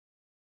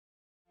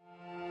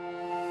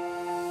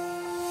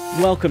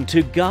Welcome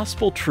to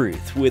Gospel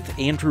Truth with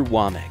Andrew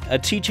Wommack, a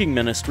teaching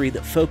ministry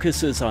that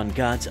focuses on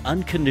God's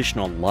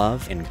unconditional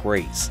love and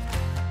grace.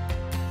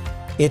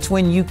 It's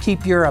when you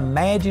keep your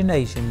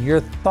imagination,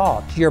 your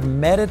thoughts, you're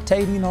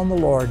meditating on the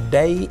Lord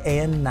day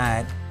and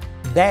night,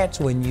 that's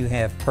when you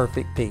have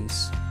perfect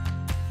peace.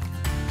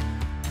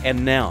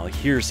 And now,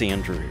 here's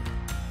Andrew.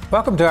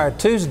 Welcome to our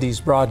Tuesday's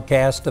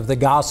broadcast of the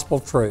Gospel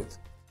Truth.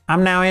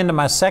 I'm now into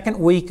my second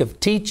week of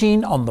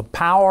teaching on the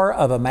power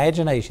of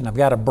imagination. I've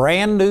got a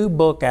brand new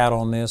book out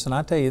on this, and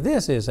I tell you,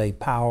 this is a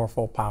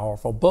powerful,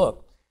 powerful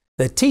book.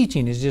 The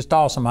teaching is just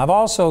awesome. I've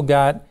also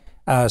got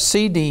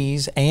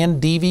CDs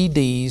and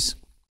DVDs,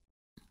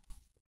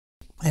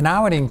 and I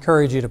would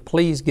encourage you to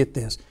please get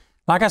this.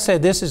 Like I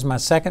said, this is my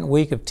second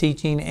week of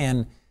teaching,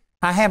 and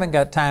I haven't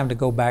got time to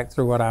go back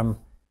through what I've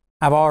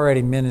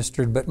already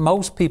ministered, but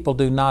most people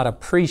do not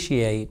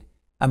appreciate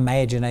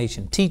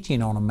imagination,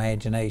 teaching on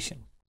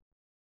imagination.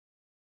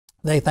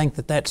 They think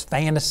that that's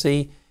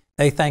fantasy.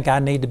 They think I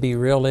need to be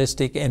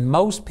realistic. And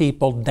most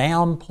people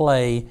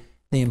downplay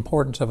the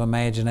importance of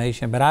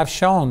imagination. But I've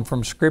shown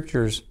from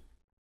Scriptures,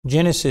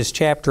 Genesis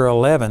chapter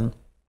 11,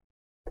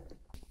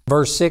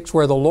 verse 6,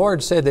 where the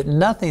Lord said that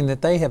nothing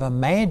that they have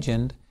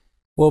imagined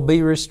will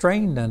be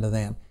restrained unto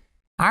them.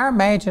 Our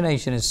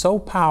imagination is so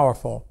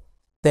powerful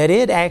that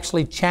it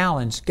actually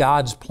challenged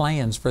God's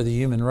plans for the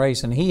human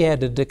race. And He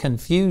had to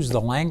confuse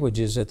the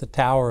languages at the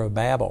Tower of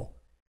Babel.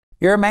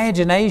 Your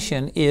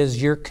imagination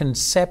is your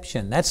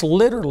conception. That's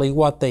literally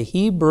what the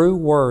Hebrew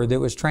word that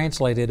was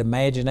translated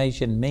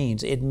imagination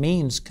means. It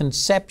means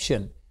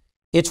conception.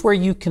 It's where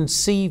you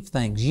conceive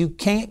things. You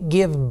can't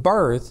give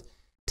birth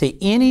to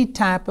any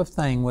type of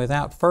thing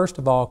without first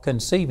of all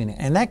conceiving it.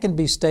 And that can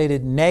be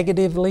stated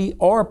negatively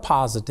or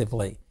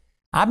positively.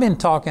 I've been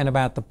talking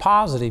about the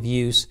positive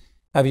use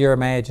of your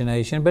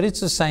imagination, but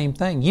it's the same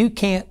thing. You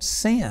can't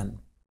sin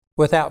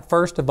without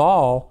first of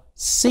all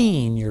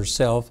seeing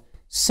yourself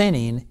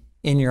sinning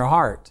in your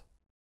heart.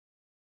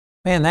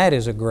 Man, that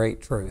is a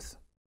great truth.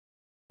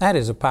 That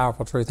is a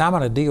powerful truth. I'm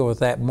going to deal with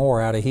that more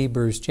out of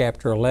Hebrews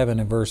chapter 11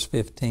 and verse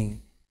 15.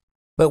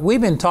 But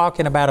we've been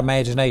talking about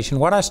imagination.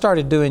 What I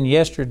started doing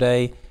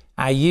yesterday,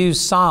 I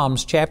used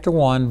Psalms chapter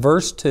 1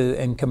 verse 2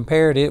 and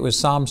compared it with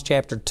Psalms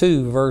chapter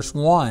 2 verse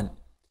 1.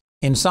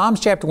 In Psalms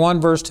chapter 1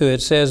 verse 2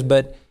 it says,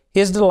 "But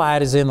his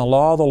delight is in the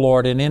law of the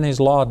Lord, and in His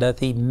law doth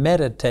he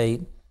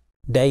meditate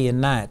day and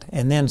night."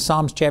 And then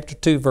Psalms chapter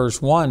 2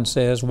 verse 1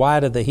 says,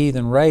 "Why do the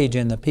heathen rage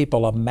and the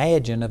people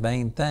imagine a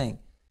vain thing?"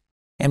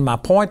 And my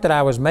point that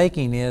I was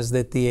making is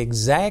that the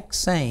exact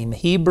same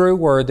Hebrew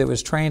word that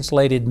was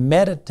translated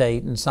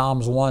meditate in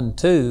Psalms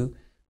 1:2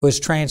 was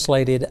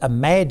translated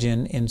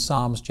imagine in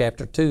Psalms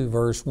chapter 2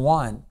 verse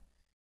 1.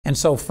 And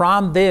so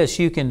from this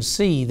you can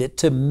see that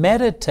to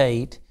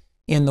meditate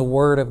in the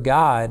Word of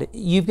God,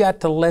 you've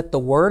got to let the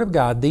Word of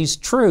God, these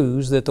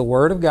truths that the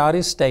Word of God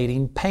is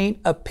stating, paint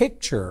a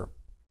picture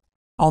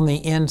on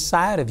the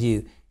inside of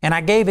you. And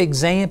I gave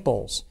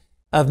examples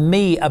of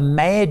me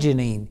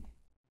imagining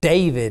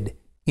David,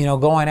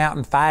 going out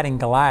and fighting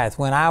Goliath.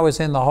 When I was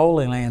in the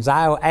Holy Lands,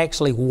 I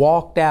actually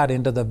walked out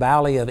into the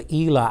valley of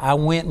Elah. I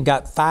went and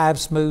got 5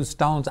 smooth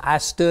stones. I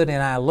stood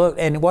and I looked.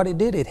 And what it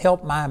did, it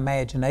helped my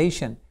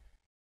imagination.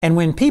 And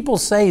when people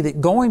say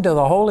that going to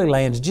the Holy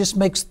Lands just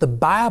makes the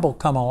Bible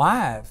come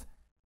alive,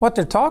 what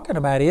they're talking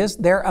about is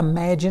their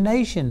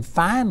imagination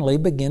finally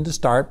begin to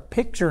start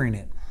picturing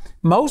it.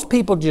 Most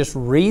people just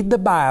read the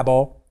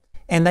Bible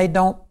and they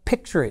don't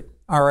picture it.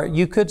 Or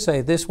you could say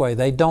it this way,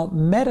 they don't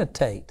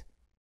meditate.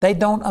 They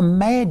don't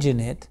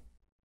imagine it,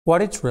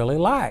 what it's really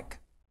like.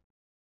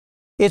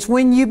 It's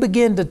when you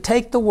begin to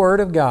take the Word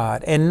of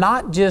God and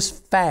not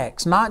just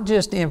facts, not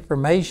just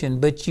information,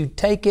 but you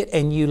take it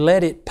and you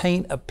let it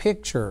paint a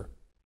picture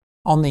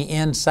on the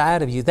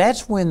inside of you.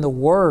 That's when the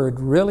Word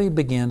really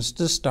begins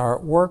to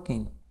start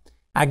working.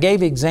 I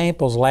gave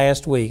examples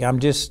last week. I'm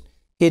just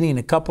hitting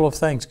a couple of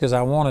things because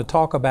I want to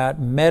talk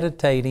about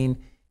meditating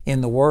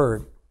in the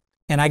Word.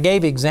 And I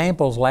gave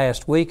examples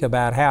last week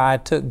about how I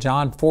took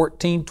John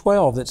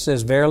 14:12 that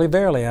says, "Verily,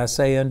 verily, I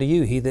say unto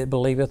you, he that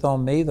believeth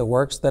on me, the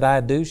works that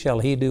I do shall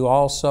he do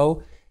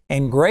also,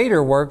 and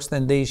greater works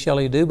than these shall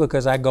he do,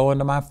 because I go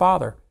unto my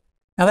Father."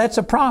 Now that's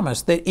a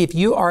promise that if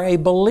you are a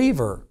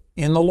believer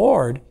in the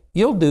Lord,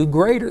 you'll do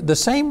the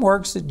same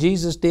works that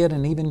Jesus did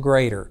and even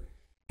greater.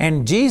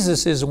 And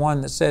Jesus is the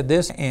one that said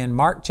this in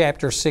Mark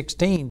chapter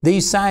 16,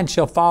 "These signs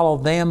shall follow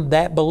them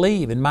that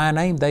believe. In my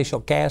name they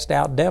shall cast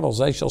out devils.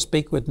 They shall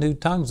speak with new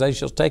tongues. They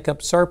shall take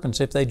up serpents.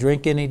 If they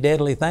drink any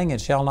deadly thing, it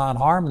shall not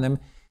harm them.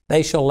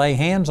 They shall lay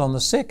hands on the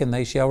sick, and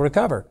they shall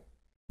recover."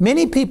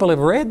 Many people have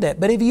read that,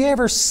 but have you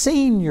ever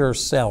seen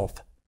yourself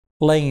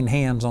laying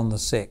hands on the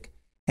sick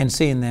and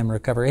seeing them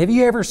recover? Have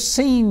you ever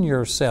seen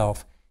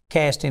yourself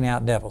casting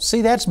out devils?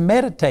 See, that's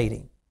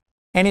meditating.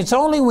 And it's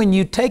only when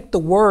you take the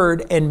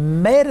Word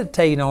and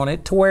meditate on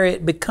it to where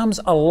it becomes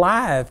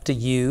alive to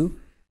you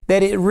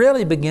that it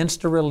really begins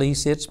to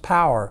release its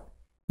power.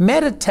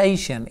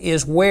 Meditation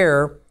is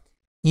where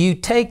you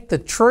take the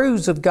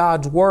truths of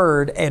God's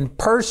Word and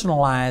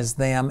personalize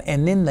them,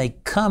 and then they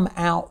come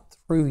out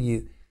through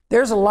you.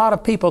 There's a lot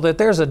of people that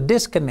there's a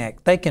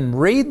disconnect. They can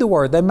read the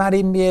Word, they might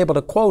even be able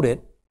to quote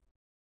it,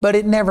 but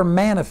it never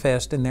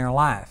manifests in their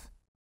life.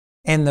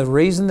 And the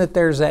reason that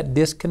there's that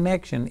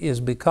disconnection is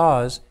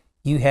because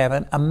you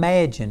haven't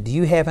imagined,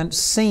 you haven't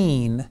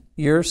seen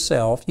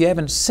yourself, you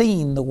haven't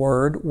seen the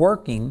Word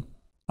working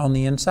on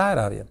the inside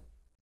of you.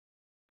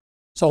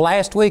 So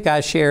last week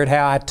I shared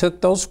how I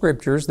took those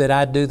scriptures that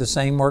I'd do the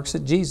same works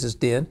that Jesus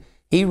did.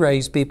 He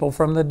raised people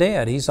from the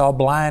dead. He saw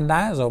blind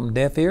eyes open,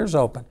 deaf ears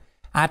open.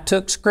 I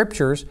took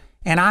scriptures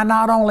and I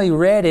not only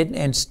read it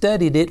and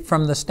studied it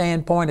from the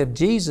standpoint of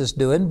Jesus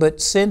doing,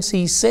 but since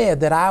He said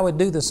that I would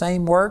do the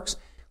same works,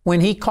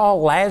 when He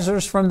called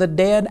Lazarus from the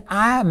dead,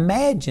 I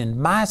imagined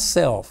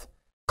myself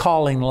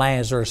calling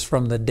Lazarus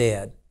from the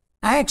dead.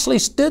 I actually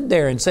stood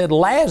there and said,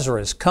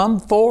 Lazarus, come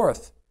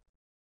forth.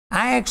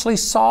 I actually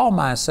saw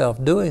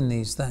myself doing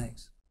these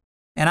things.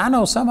 And I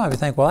know some of you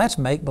think, well, that's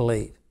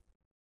make-believe.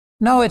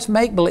 No, it's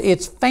make-believe.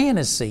 It's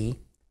fantasy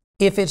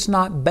if it's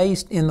not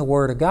based in the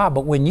Word of God.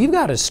 But when you've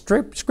got a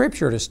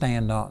scripture to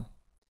stand on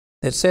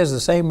that says the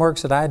same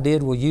works that I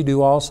did will you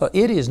do also,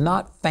 it is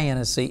not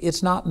fantasy.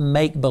 It's not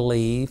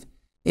make-believe.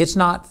 It's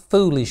not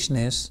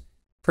foolishness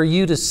for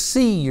you to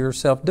see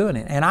yourself doing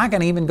it. And I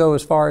can even go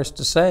as far as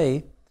to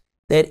say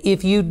that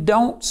if you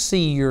don't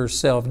see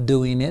yourself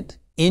doing it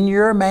in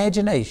your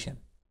imagination,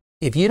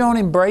 if you don't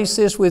embrace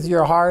this with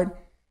your heart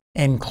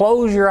and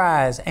close your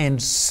eyes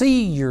and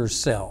see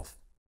yourself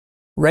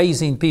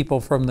raising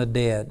people from the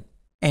dead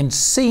and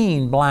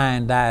seeing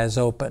blind eyes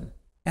open,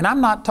 and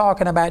I'm not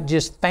talking about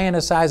just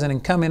fantasizing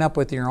and coming up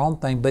with your own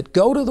thing, but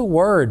go to the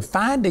Word,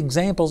 find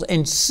examples,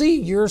 and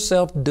see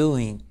yourself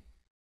doing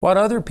what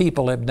other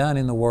people have done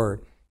in the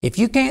Word. If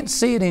you can't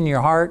see it in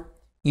your heart,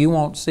 you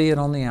won't see it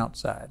on the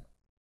outside.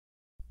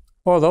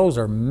 Well, those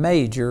are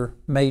major,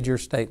 major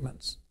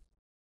statements.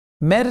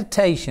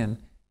 Meditation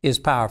is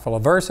powerful. A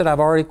verse that I've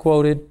already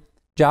quoted,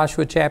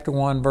 Joshua chapter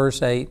 1,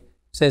 verse 8,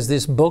 says,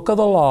 this book of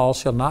the law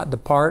shall not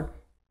depart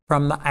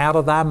out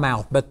of thy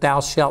mouth, but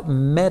thou shalt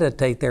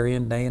meditate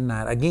therein day and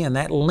night. Again,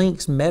 that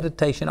links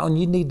meditation on.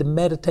 You need to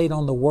meditate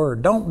on the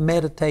Word. Don't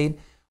meditate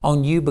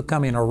on you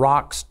becoming a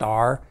rock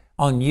star,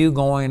 on you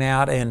going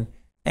out and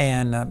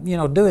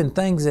doing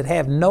things that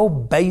have no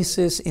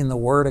basis in the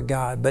Word of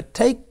God. But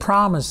take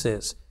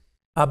promises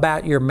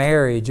about your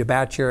marriage,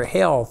 about your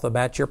health,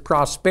 about your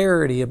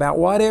prosperity, about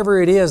whatever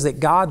it is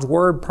that God's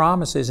Word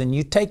promises, and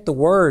you take the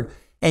Word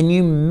and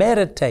you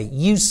meditate.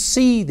 You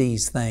see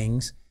these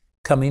things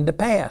coming to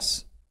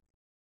pass.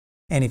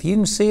 And if you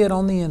can see it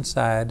on the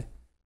inside,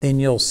 then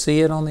you'll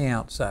see it on the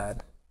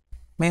outside.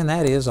 Man,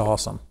 that is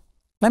awesome.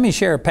 Let me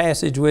share a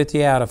passage with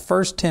you out of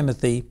 1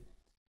 Timothy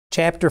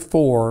chapter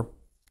 4,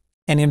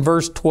 and in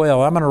verse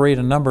 12. I'm going to read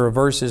a number of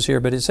verses here,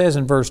 but it says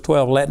in verse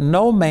 12, let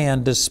no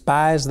man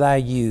despise thy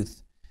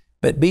youth,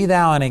 but be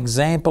thou an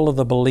example of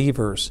the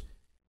believers,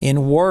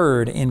 in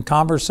word, in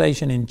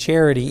conversation, in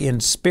charity, in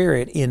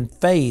spirit, in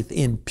faith,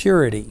 in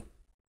purity.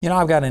 You know,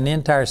 I've got an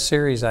entire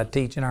series I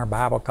teach in our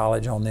Bible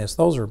college on this.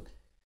 Those are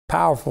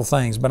powerful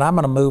things, but I'm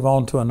going to move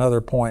on to another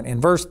point.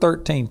 In verse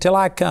 13, till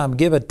I come,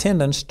 give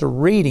attendance to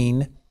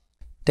reading,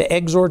 to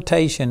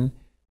exhortation,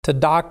 to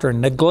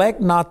doctrine.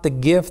 Neglect not the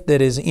gift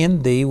that is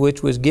in thee,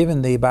 which was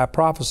given thee by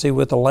prophecy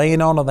with the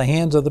laying on of the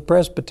hands of the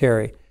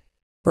presbytery.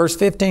 Verse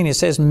 15, it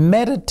says,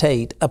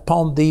 meditate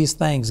upon these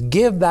things.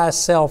 Give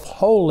thyself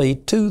wholly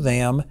to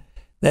them,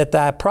 that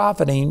thy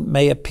profiting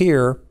may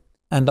appear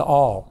unto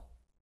all.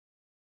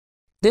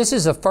 This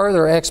is a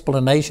further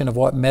explanation of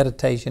what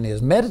meditation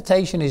is.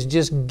 Meditation is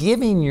just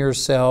giving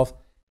yourself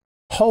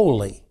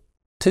wholly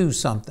to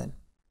something,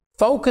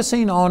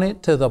 focusing on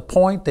it to the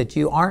point that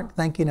you aren't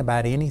thinking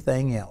about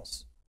anything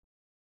else.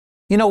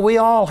 You know, we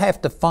all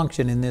have to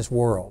function in this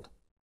world.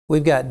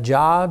 We've got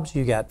jobs,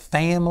 you've got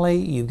family,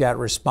 you've got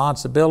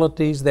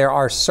responsibilities. There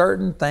are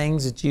certain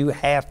things that you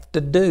have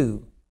to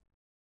do.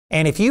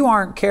 And if you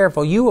aren't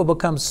careful, you will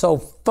become so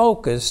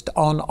focused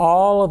on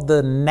all of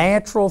the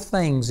natural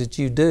things that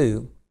you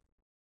do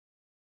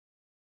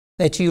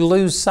that you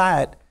lose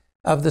sight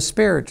of the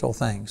spiritual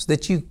things,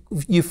 that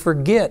you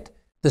forget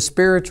the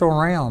spiritual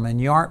realm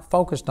and you aren't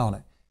focused on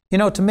it. You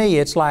know, to me,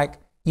 it's like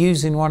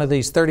using one of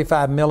these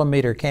 35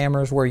 millimeter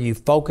cameras where you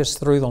focus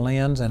through the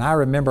lens. And I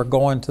remember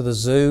going to the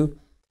zoo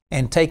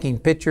and taking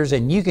pictures,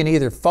 and you can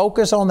either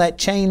focus on that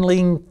chain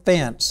link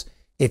fence.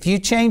 If you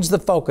change the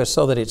focus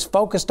so that it's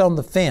focused on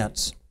the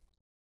fence,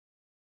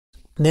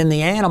 then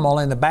the animal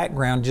in the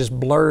background just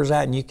blurs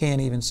out and you can't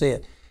even see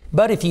it.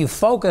 But if you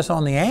focus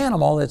on the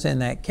animal that's in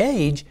that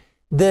cage,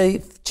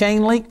 the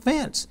chain link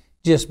fence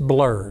just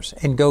blurs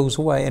and goes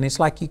away, and it's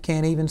like you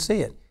can't even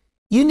see it.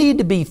 You need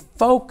to be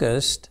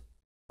focused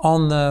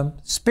on the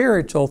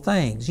spiritual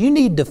things. You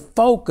need to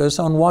focus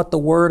on what the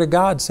Word of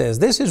God says.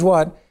 This is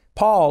what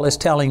Paul is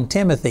telling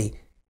Timothy.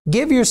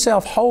 Give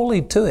yourself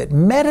wholly to it.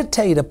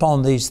 Meditate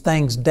upon these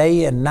things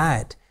day and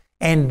night,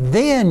 and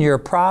then your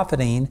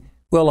profiting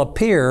will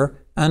appear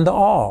unto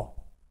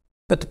all.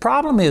 But the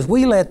problem is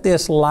we let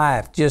this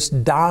life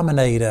just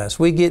dominate us.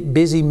 We get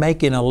busy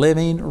making a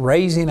living,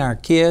 raising our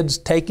kids,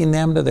 taking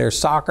them to their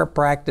soccer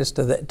practice,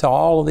 to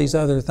all of these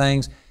other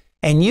things.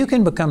 And you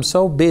can become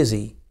so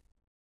busy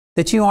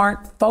that you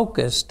aren't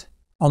focused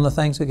on the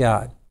things of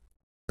God.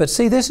 But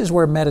see, this is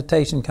where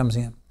meditation comes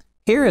in.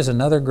 Here is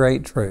another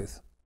great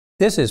truth.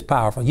 This is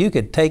powerful. You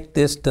could take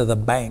this to the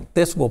bank.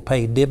 This will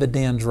pay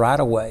dividends right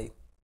away.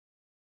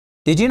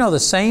 Did you know the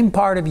same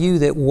part of you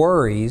that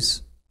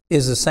worries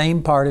is the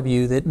same part of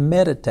you that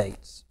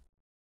meditates?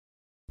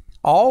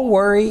 All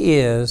worry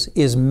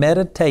is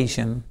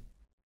meditation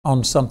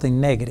on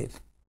something negative.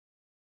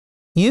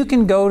 You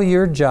can go to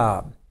your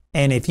job,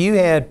 and if you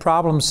had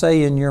problems,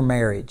 say, in your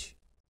marriage,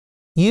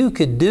 you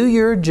could do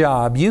your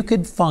job, you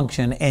could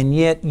function, and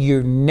yet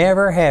you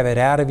never have it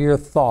out of your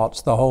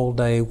thoughts the whole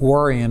day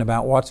worrying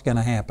about what's going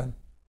to happen.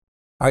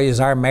 Or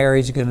is our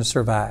marriage going to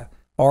survive?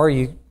 Or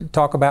you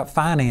talk about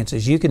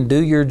finances. You can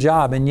do your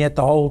job, and yet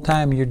the whole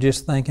time you're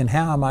just thinking,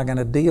 how am I going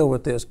to deal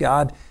with this,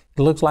 God?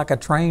 It looks like a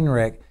train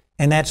wreck.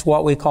 And that's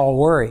what we call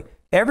worry.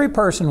 Every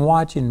person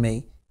watching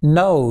me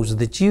knows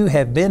that you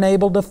have been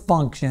able to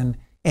function,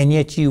 and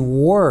yet you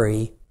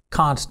worry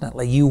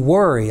constantly. You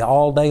worry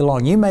all day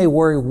long. You may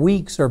worry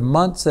weeks or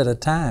months at a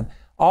time.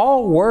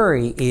 All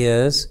worry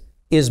is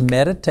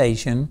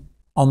meditation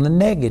on the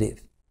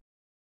negative.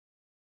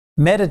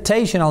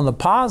 Meditation on the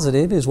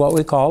positive is what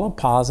we call a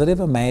positive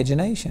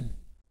imagination.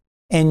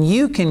 And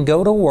you can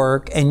go to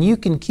work and you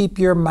can keep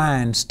your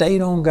mind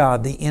stayed on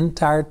God the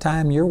entire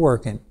time you're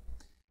working.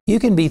 You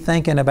can be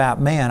thinking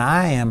about, man,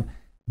 I am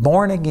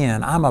born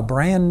again. I'm a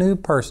brand new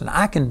person.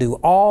 I can do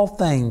all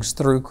things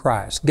through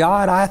Christ.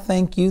 God, I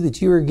thank you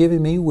that you are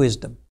giving me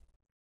wisdom.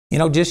 You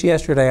know, just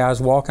yesterday I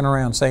was walking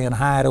around saying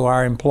hi to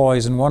our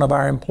employees, and one of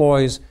our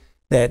employees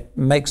that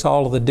makes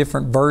all of the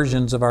different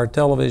versions of our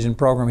television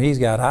program he's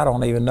got, I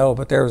don't even know,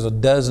 but there was a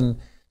dozen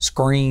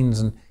screens,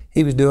 and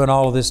he was doing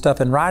all of this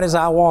stuff. And right as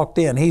I walked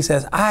in, he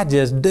says, I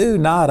just do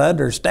not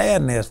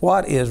understand this.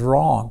 What is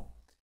wrong?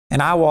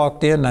 And I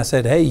walked in and I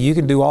said, hey, you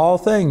can do all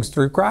things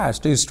through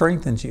Christ who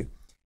strengthens you.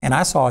 And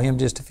I saw him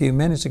just a few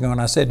minutes ago, and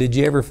I said, did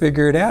you ever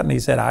figure it out? And he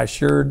said, I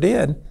sure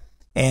did.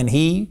 And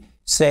he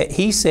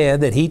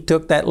said that he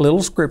took that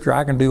little scripture,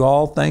 I can do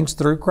all things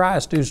through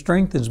Christ who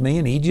strengthens me,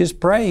 and he just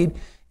prayed,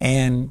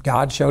 and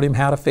God showed him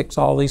how to fix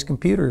all these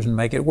computers and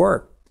make it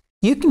work.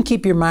 You can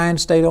keep your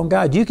mind stayed on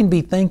God. You can be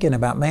thinking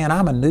about, man,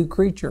 I'm a new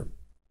creature,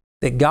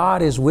 that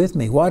God is with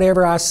me.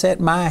 Whatever I set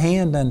my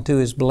hand unto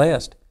is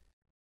blessed.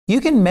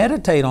 You can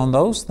meditate on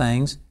those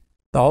things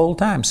the whole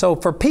time. So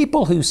for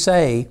people who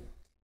say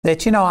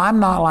that, you know, I'm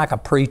not like a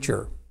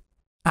preacher,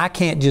 I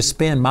can't just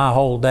spend my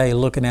whole day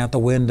looking out the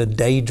window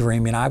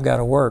daydreaming, I've got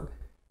to work.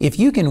 If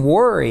you can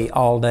worry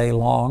all day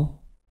long,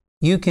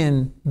 you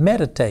can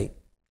meditate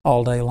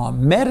all day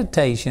long.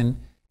 Meditation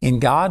in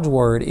God's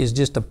Word is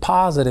just a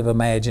positive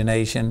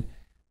imagination,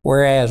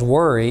 whereas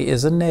worry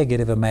is a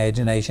negative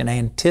imagination,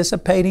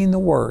 anticipating the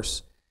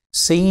worst,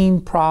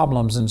 seeing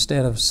problems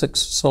instead of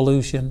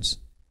solutions.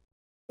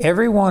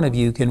 Every one of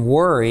you can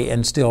worry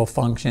and still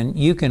function.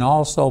 You can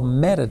also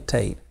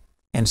meditate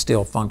and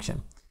still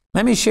function.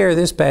 Let me share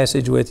this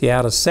passage with you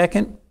out of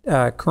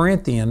 2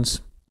 Corinthians,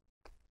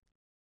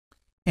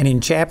 and in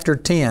chapter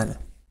 10.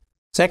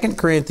 2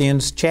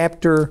 Corinthians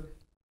chapter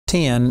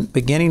 10,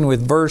 beginning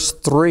with verse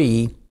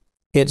 3,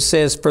 it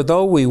says, for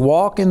though we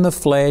walk in the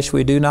flesh,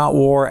 we do not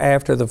war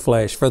after the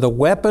flesh. For the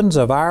weapons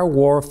of our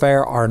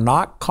warfare are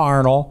not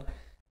carnal,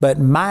 but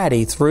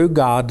mighty through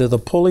God to the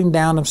pulling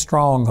down of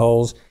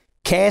strongholds,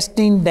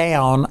 casting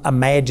down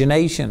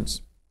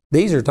imaginations.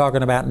 These are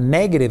talking about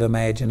negative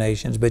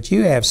imaginations, but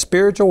you have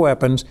spiritual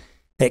weapons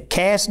that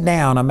cast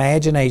down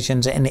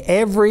imaginations and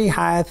every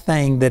high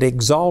thing that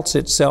exalts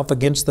itself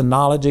against the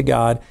knowledge of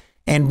God,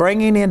 and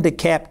bringing into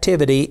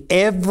captivity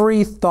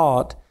every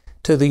thought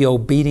to the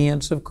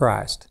obedience of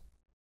Christ.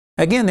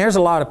 Again, there's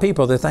a lot of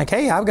people that think,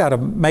 hey, I've got to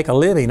make a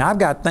living. I've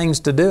got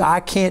things to do. I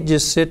can't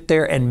just sit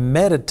there and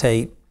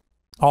meditate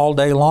all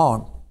day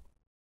long.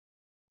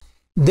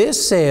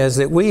 This says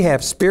that we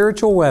have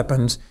spiritual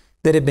weapons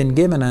that have been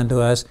given unto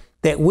us,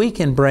 that we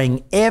can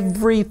bring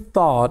every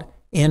thought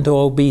into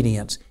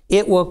obedience.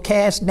 It will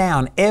cast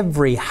down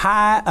every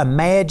high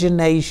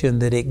imagination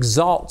that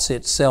exalts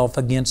itself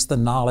against the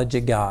knowledge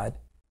of God.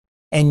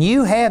 And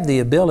you have the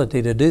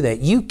ability to do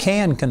that. You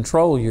can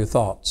control your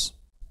thoughts.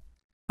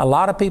 A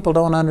lot of people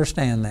don't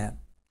understand that.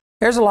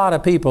 There's a lot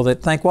of people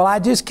that think, well, I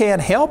just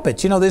can't help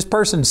it. You know, this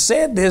person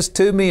said this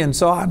to me, and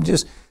so I'm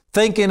just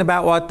thinking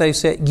about what they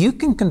said. You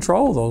can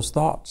control those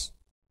thoughts.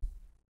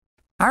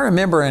 I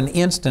remember an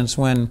instance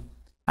when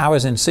I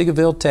was in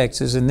Seagoville,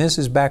 Texas, and this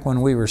is back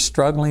when we were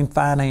struggling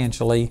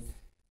financially.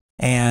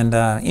 And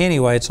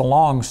anyway, it's a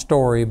long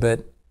story,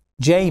 but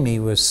Jamie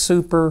was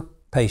super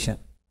patient.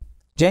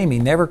 Jamie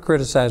never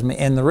criticized me.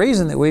 And the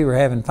reason that we were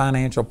having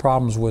financial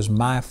problems was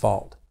my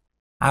fault.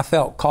 I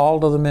felt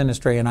called to the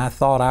ministry, and I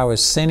thought I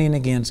was sinning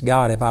against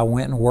God if I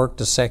went and worked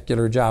a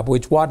secular job,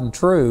 which wasn't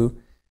true,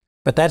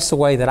 but that's the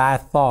way that I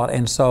thought.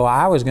 And so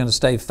I was going to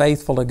stay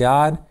faithful to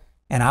God,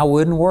 and I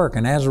wouldn't work.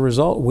 And as a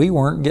result, we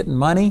weren't getting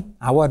money.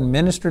 I wasn't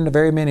ministering to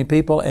very many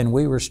people, and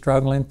we were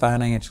struggling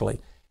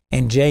financially.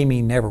 And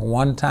Jamie never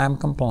one time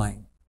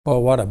complained. Boy,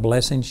 what a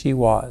blessing she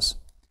was.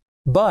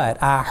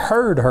 But I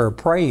heard her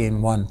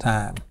praying one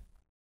time.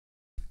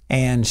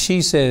 And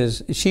she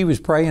says, she was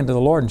praying to the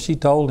Lord, and she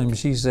told him,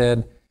 she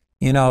said,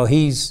 you know,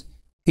 he's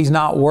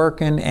not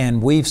working,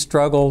 and we've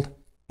struggled,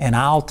 and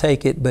I'll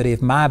take it, but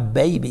if my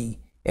baby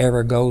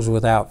ever goes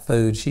without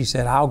food, she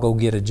said, I'll go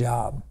get a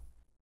job.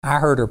 I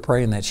heard her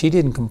praying that. She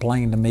didn't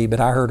complain to me, but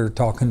I heard her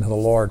talking to the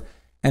Lord.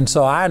 And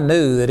so I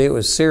knew that it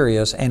was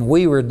serious, and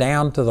we were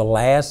down to the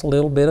last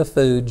little bit of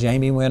food.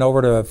 Jamie went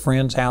over to a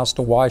friend's house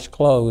to wash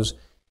clothes,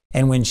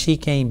 and when she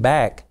came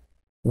back,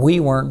 we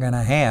weren't going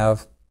to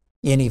have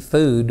any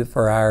food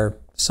for our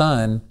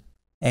son,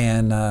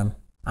 and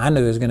I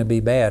knew it was going to be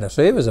bad.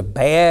 So it was a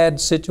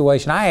bad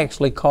situation. I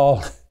actually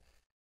called,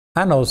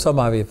 I know some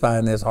of you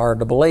find this hard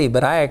to believe,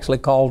 but I actually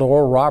called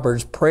Oral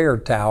Roberts' prayer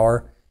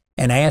tower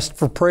and asked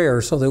for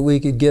prayer so that we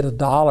could get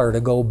 $1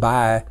 to go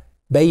buy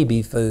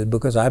baby food,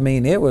 because I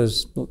mean it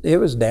was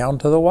down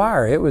to the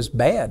wire. It was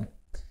bad.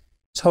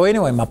 So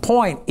anyway, my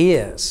point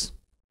is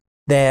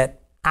that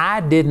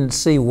I didn't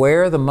see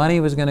where the money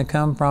was going to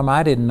come from.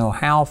 I didn't know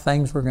how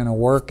things were going to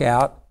work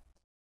out.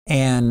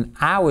 And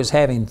I was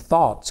having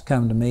thoughts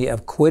come to me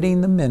of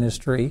quitting the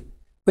ministry,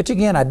 which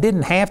again, I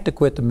didn't have to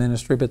quit the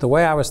ministry, but the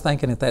way I was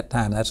thinking at that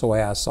time, that's the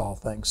way I saw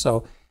things.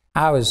 So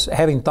I was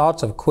having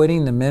thoughts of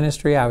quitting the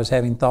ministry. I was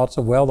having thoughts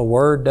of, well, the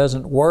Word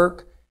doesn't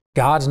work.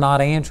 God's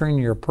not answering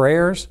your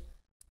prayers.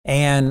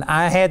 And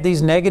I had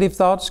these negative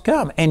thoughts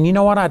come. And you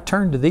know what? I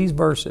turned to these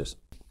verses.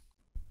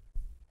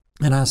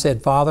 And I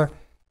said, Father,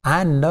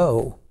 I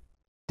know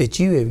that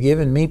you have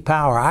given me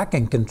power. I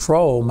can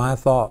control my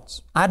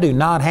thoughts. I do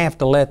not have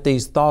to let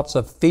these thoughts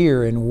of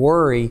fear and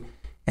worry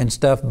and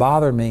stuff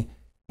bother me.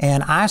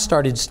 And I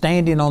started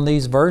standing on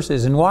these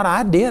verses. And what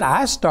I did,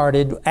 I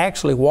started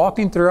actually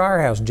walking through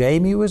our house.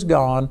 Jamie was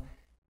gone,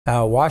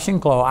 washing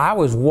clothes. I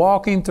was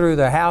walking through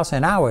the house,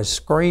 and I was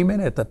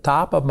screaming at the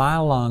top of my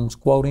lungs,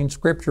 quoting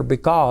Scripture,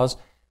 because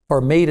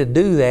for me to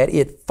do that,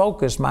 it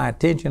focused my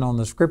attention on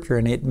the Scripture,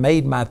 and it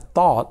made my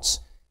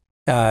thoughts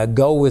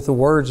go with the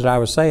words that I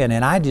was saying.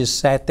 And I just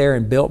sat there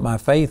and built my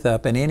faith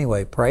up. And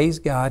anyway, praise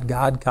God,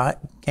 God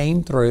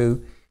came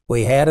through.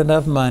 We had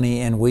enough money,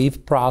 and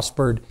we've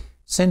prospered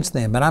since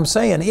then. But I'm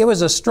saying it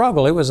was a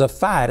struggle. It was a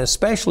fight,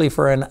 especially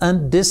for an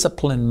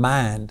undisciplined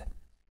mind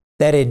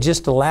that had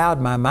just allowed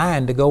my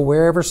mind to go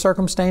wherever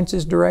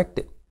circumstances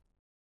directed.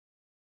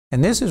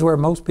 And this is where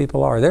most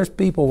people are. There's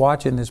people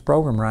watching this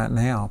program right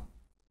now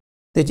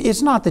that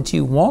it's not that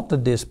you want to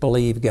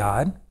disbelieve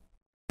God,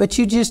 but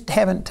you just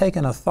haven't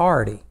taken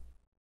authority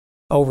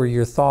over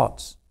your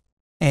thoughts.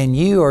 And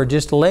you are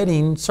just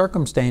letting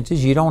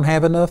circumstances, you don't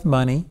have enough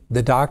money,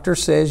 the doctor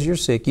says you're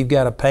sick, you've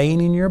got a pain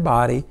in your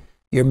body,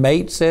 your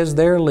mate says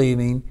they're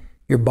leaving,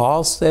 your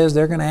boss says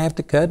they're going to have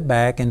to cut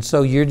back, and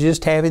so you're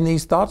just having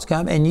these thoughts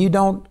come, and you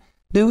don't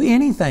do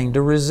anything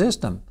to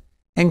resist them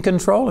and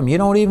control them. You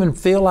don't even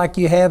feel like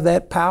you have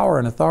that power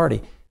and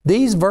authority.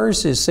 These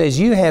verses says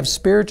you have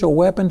spiritual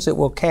weapons that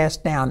will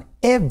cast down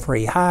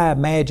every high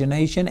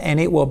imagination, and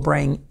it will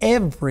bring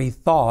every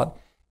thought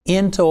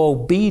into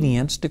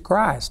obedience to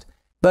Christ.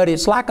 But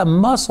it's like a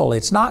muscle.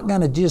 It's not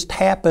going to just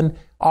happen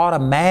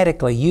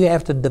automatically. You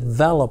have to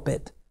develop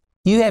it.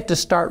 You have to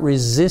start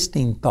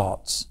resisting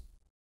thoughts.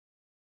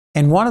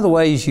 And one of the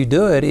ways you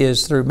do it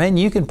is through,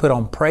 you can put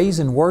on praise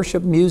and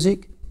worship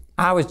music.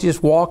 I was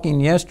just walking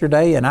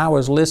yesterday, and I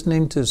was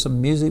listening to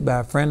some music by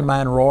a friend of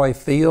mine, Roy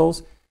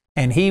Fields,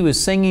 and he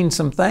was singing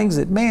some things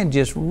that,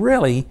 just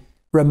really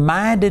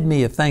reminded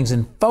me of things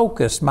and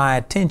focused my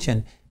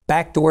attention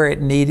back to where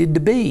it needed to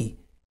be.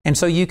 And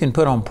so you can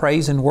put on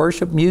praise and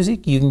worship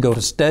music. You can go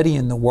to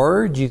studying the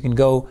Word. You can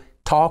go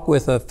talk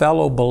with a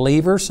fellow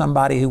believer,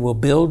 somebody who will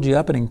build you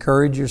up and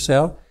encourage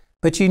yourself.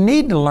 But you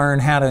need to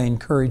learn how to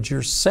encourage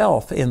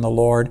yourself in the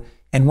Lord.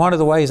 And one of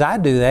the ways I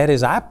do that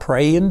is I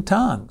pray in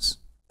tongues.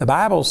 The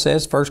Bible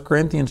says, 1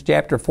 Corinthians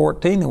chapter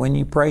 14, that when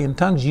you pray in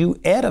tongues, you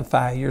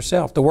edify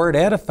yourself. The word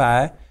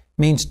edify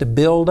means to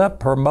build up,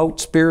 promote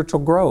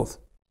spiritual growth.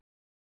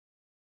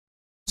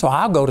 So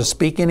I'll go to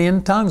speaking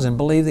in tongues and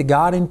believe that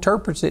God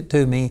interprets it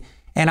to me,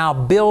 and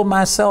I'll build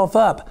myself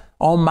up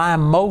on my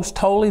most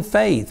holy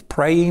faith,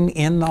 praying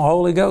in the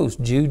Holy Ghost,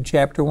 Jude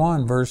chapter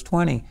 1, verse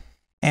 20.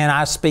 And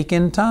I speak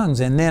in tongues,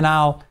 and then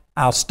I'll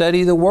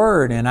study the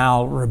Word, and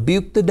I'll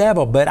rebuke the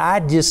devil. But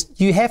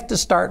you have to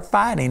start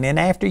fighting. And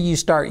after you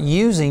start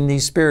using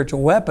these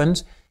spiritual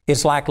weapons,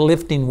 it's like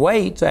lifting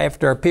weights.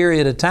 After a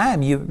period of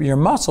time, your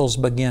muscles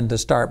begin to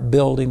start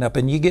building up,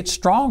 and you get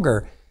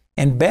stronger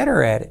and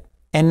better at it.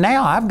 And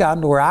now I've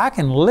gotten to where I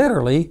can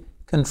literally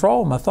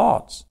control my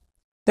thoughts.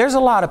 There's a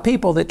lot of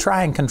people that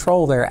try and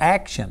control their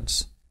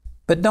actions,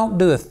 but don't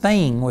do a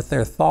thing with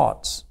their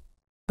thoughts.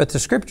 But the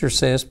Scripture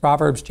says,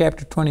 Proverbs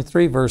chapter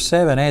 23, verse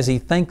 7, as he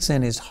thinks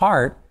in his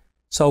heart,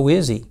 so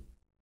is he.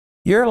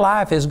 Your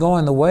life is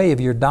going the way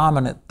of your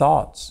dominant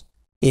thoughts.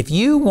 If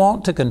you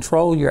want to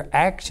control your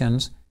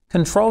actions,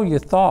 control your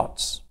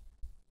thoughts.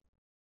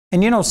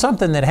 And you know,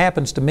 something that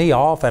happens to me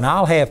often,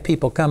 I'll have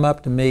people come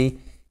up to me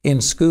in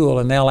school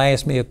and they'll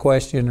ask me a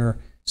question or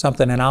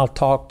something and I'll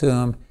talk to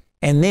them.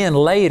 And then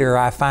later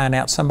I find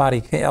out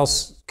somebody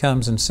else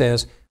comes and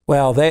says,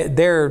 well,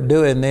 they're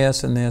doing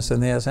this and this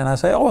and this. And I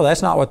say, oh,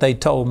 that's not what they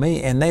told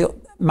me. And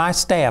my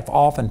staff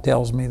often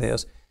tells me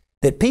this,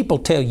 that people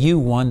tell you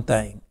one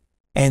thing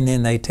and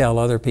then they tell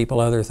other people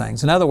other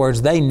things. In other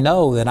words, they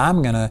know that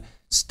I'm going to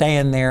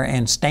stand there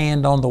and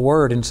stand on the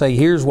Word and say,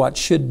 here's what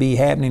should be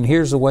happening,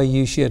 here's the way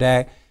you should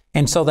act.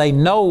 And so they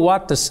know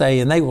what to say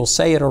and they will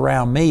say it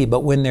around me, but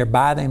when they're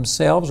by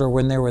themselves or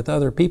when they're with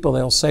other people,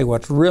 they'll say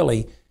what's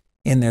really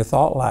in their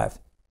thought life.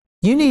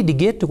 You need to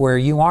get to where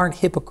you aren't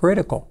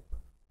hypocritical.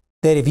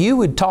 That if you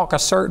would talk a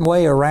certain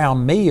way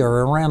around me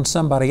or around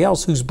somebody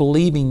else who's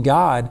believing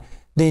God,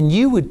 then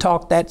you would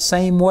talk that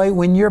same way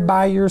when you're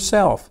by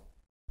yourself.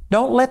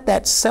 Don't let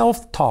that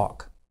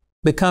self-talk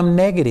become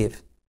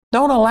negative.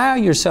 Don't allow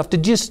your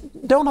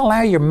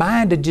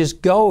mind to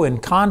just go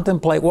and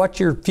contemplate what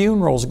your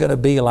funeral's going to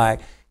be like.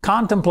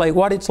 Contemplate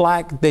what it's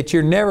like that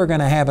you're never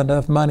going to have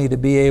enough money to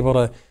be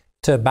able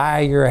to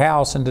buy your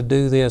house and to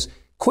do this.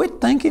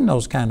 Quit thinking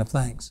those kind of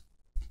things.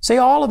 See,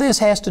 all of this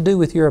has to do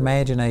with your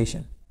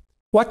imagination.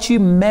 What you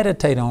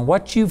meditate on,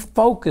 what you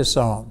focus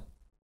on.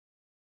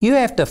 You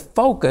have to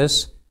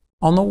focus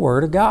on the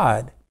Word of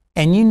God.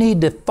 And you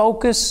need to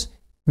focus,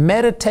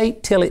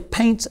 meditate till it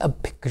paints a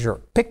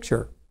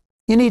picture.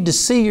 You need to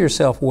see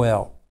yourself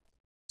well,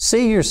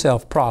 see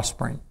yourself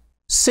prospering,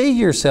 see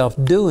yourself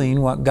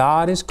doing what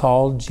God has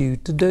called you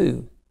to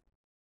do.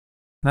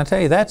 And I tell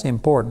you, that's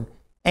important.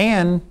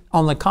 And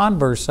on the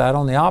converse side,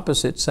 on the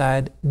opposite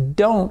side,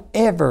 don't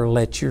ever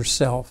let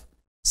yourself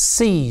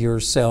see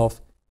yourself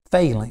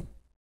failing.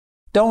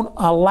 Don't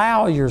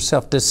allow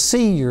yourself to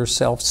see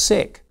yourself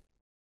sick.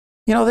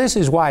 You know, this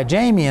is why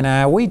Jamie and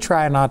I, we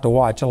try not to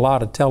watch a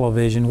lot of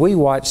television. We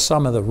watch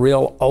some of the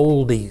real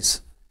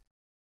oldies.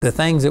 The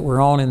things that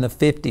were on in the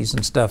 50s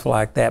and stuff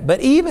like that.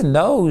 But even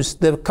those,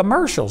 the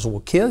commercials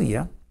will kill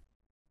you.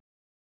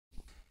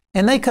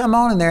 And they come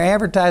on and they're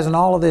advertising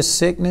all of this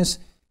sickness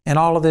and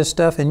all of this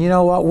stuff. And you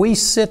know what? We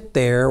sit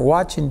there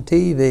watching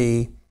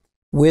TV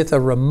with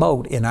a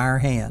remote in our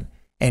hand.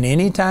 And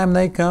anytime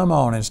they come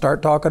on and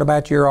start talking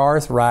about your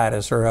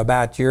arthritis or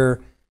about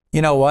your,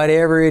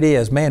 whatever it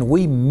is, man,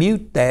 we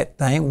mute that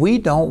thing. We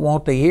don't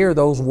want to hear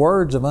those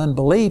words of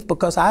unbelief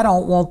because I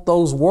don't want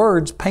those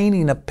words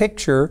painting a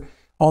picture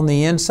on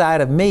the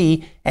inside of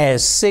me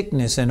as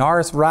sickness and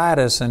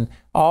arthritis and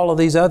all of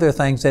these other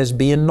things as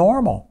being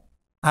normal.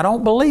 I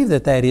don't believe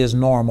that that is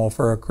normal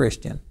for a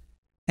Christian.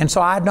 And so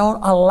I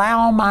don't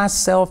allow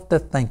myself to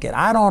think it.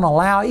 I don't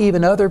allow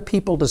even other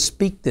people to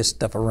speak this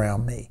stuff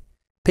around me.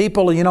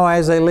 People,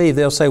 as they leave,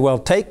 they'll say, well,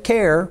 take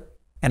care.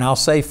 And I'll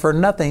say for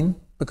nothing,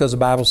 because the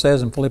Bible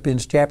says in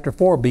Philippians chapter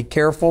 4, be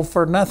careful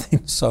for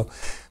nothing. So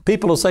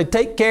people will say,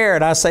 take care.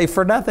 And I say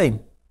for nothing.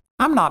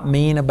 I'm not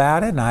mean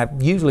about it, and I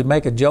usually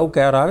make a joke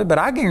out of it, but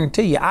I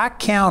guarantee you, I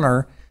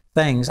counter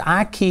things.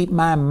 I keep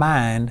my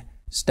mind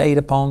stayed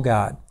upon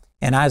God.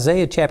 And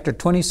Isaiah chapter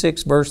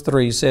 26, verse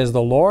 3 says,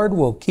 the Lord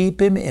will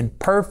keep him in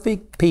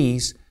perfect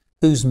peace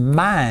whose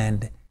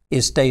mind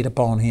is stayed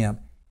upon him.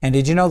 And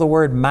did you know the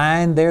word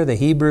mind there, the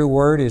Hebrew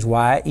word is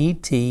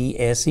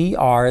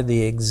Y-E-T-S-E-R,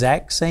 the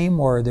exact same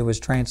word that was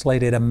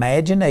translated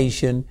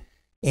imagination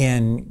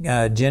in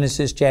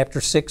Genesis chapter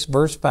 6,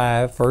 verse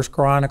 5, 1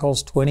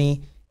 Chronicles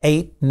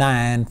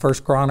 28:9, 1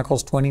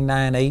 Chronicles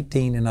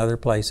 29:18, and other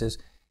places.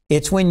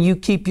 It's when you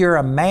keep your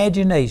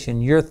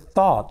imagination, your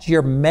thoughts,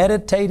 you're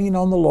meditating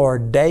on the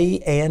Lord day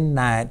and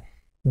night,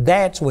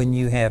 that's when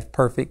you have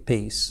perfect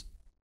peace.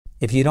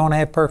 If you don't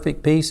have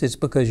perfect peace, it's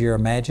because your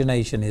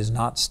imagination is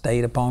not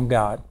stayed upon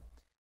God.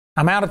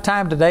 I'm out of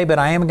time today, but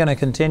I am going to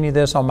continue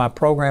this on my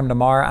program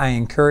tomorrow. I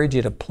encourage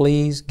you to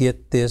please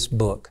get this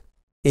book.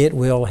 It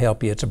will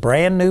help you. It's a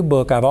brand new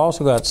book. I've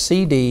also got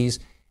CDs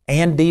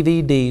and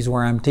DVDs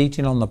where I'm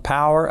teaching on the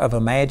power of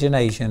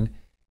imagination.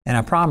 And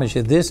I promise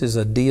you, this is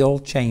a deal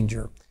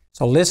changer.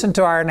 So listen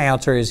to our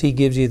announcer as he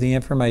gives you the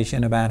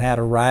information about how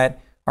to write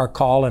or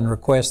call and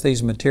request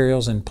these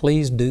materials, and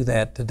please do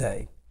that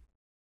today.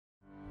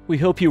 We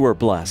hope you were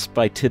blessed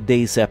by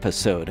today's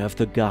episode of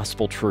The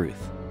Gospel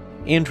Truth.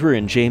 Andrew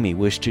and Jamie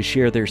wish to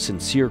share their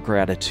sincere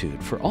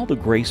gratitude for all the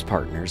grace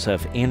partners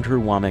of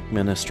Andrew Wommack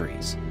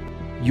Ministries.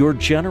 Your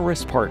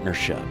generous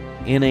partnership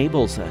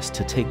enables us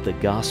to take the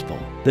gospel,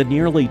 the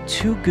nearly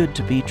too good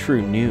to be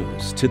true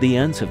news, to the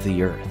ends of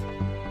the earth.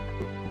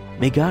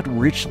 May God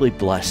richly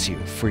bless you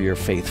for your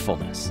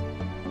faithfulness.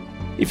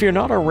 If you're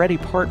not already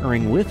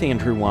partnering with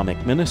Andrew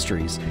Wommack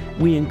Ministries,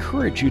 we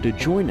encourage you to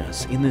join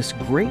us in this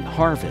great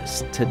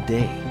harvest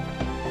today.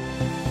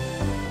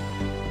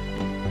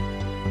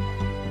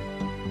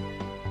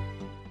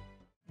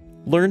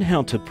 Learn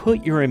how to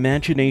put your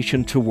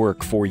imagination to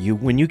work for you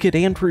when you get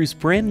Andrew's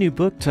brand new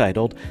book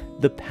titled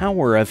The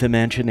Power of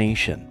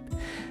Imagination.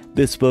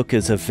 This book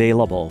is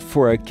available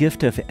for a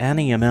gift of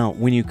any amount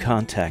when you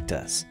contact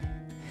us.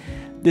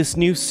 This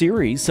new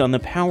series on the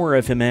power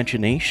of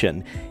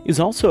imagination is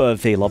also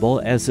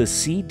available as a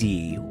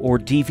CD or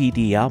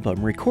DVD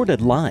album recorded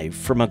live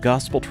from a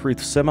Gospel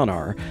Truth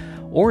seminar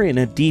or in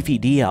a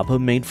DVD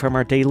album made from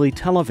our daily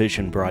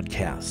television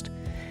broadcast.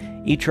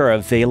 Each are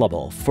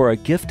available for a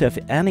gift of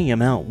any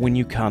amount when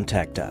you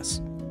contact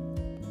us.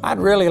 I'd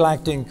really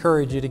like to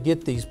encourage you to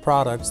get these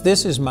products.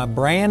 This is my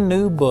brand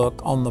new book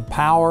on the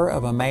power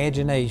of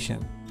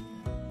imagination.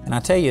 And I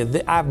tell you,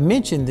 I've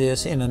mentioned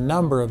this in a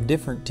number of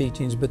different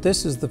teachings, but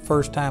this is the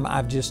first time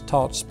I've just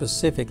taught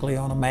specifically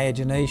on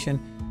imagination.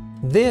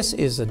 This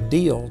is a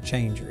deal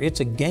changer. It's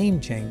a game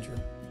changer.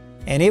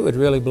 And it would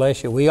really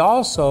bless you. We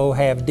also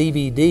have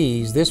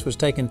DVDs. This was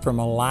taken from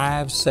a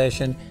live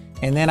session.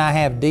 And then I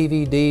have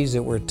DVDs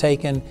that were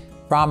taken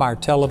from our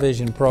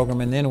television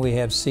program. And then we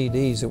have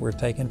CDs that were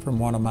taken from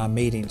one of my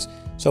meetings.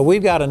 So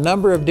we've got a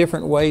number of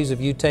different ways of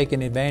you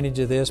taking advantage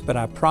of this. But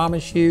I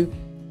promise you,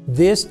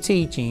 this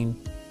teaching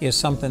is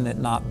something that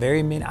not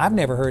very many, I've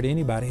never heard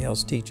anybody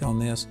else teach on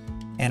this,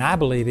 and I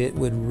believe it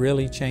would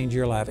really change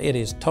your life. It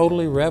has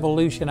totally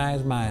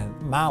revolutionized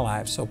my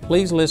life, so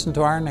please listen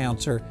to our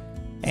announcer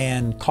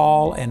and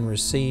call and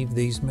receive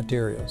these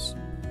materials.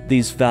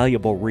 These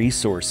valuable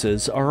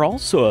resources are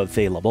also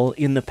available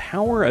in the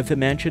Power of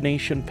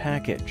Imagination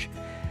package.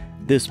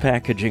 This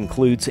package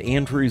includes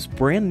Andrew's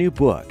brand new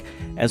book,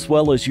 as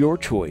well as your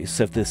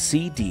choice of the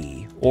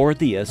CD or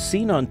the As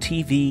Seen on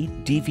TV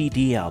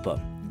DVD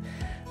album.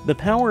 The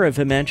Power of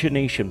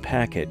Imagination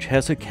package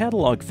has a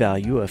catalog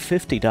value of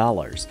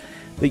 $50,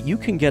 but you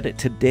can get it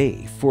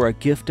today for a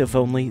gift of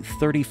only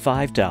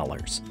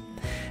 $35.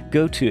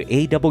 Go to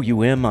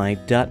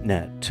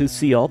awmi.net to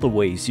see all the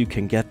ways you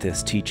can get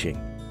this teaching.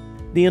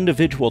 The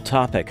individual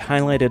topic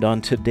highlighted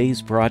on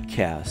today's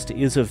broadcast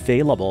is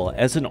available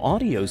as an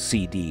audio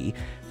CD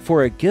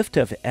for a gift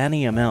of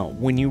any amount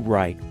when you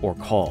write or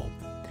call.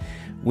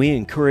 We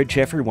encourage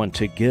everyone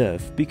to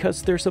give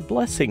because there's a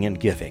blessing in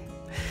giving.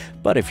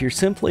 But if you're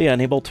simply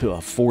unable to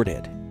afford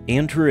it,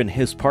 Andrew and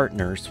his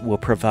partners will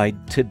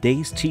provide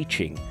today's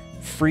teaching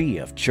free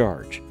of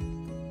charge.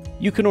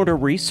 You can order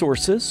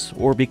resources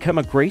or become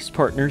a Grace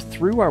Partner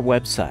through our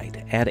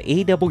website at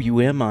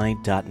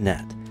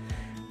awmi.net.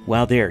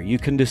 While there, you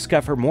can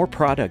discover more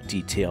product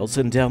details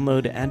and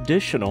download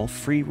additional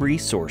free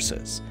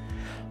resources.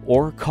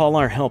 Or call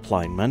our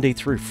helpline Monday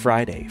through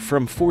Friday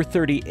from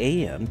 4:30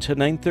 a.m. to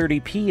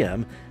 9:30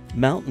 p.m.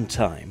 Mountain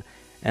Time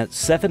at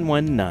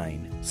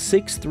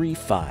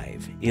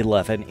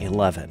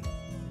 719-635-1111.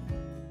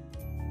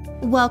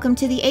 Welcome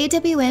to the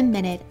AWM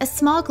Minute, a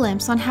small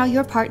glimpse on how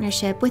your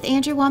partnership with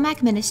Andrew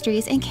Wommack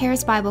Ministries and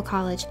Charis Bible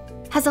College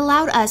has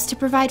allowed us to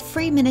provide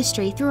free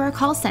ministry through our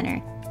call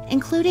center,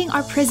 including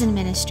our prison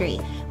ministry,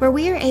 where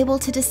we are able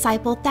to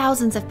disciple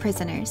thousands of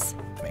prisoners.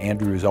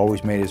 Andrew has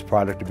always made his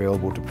product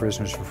available to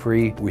prisoners for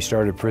free. We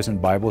started a prison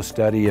Bible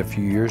study a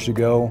few years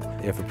ago.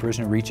 If a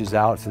prisoner reaches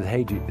out and says,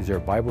 hey, is there a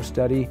Bible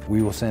study?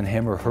 We will send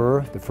him or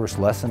her the first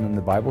lesson in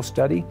the Bible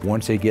study.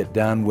 Once they get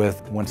done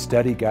with one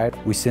study guide,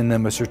 we send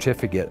them a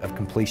certificate of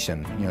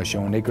completion,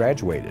 showing they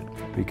graduated.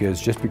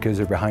 Because just because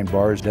they're behind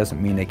bars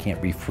doesn't mean they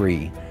can't be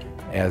free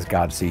as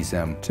God sees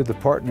them. To the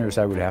partners,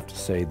 I would have to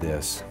say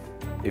this: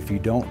 if you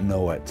don't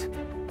know it,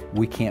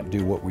 we can't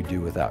do what we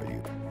do without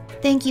you.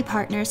 Thank you,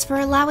 partners,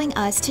 for allowing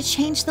us to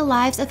change the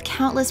lives of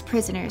countless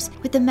prisoners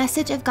with the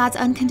message of God's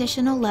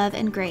unconditional love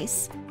and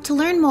grace. To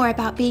learn more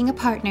about being a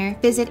partner,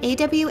 visit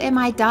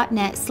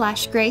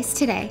awmi.net/grace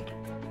today.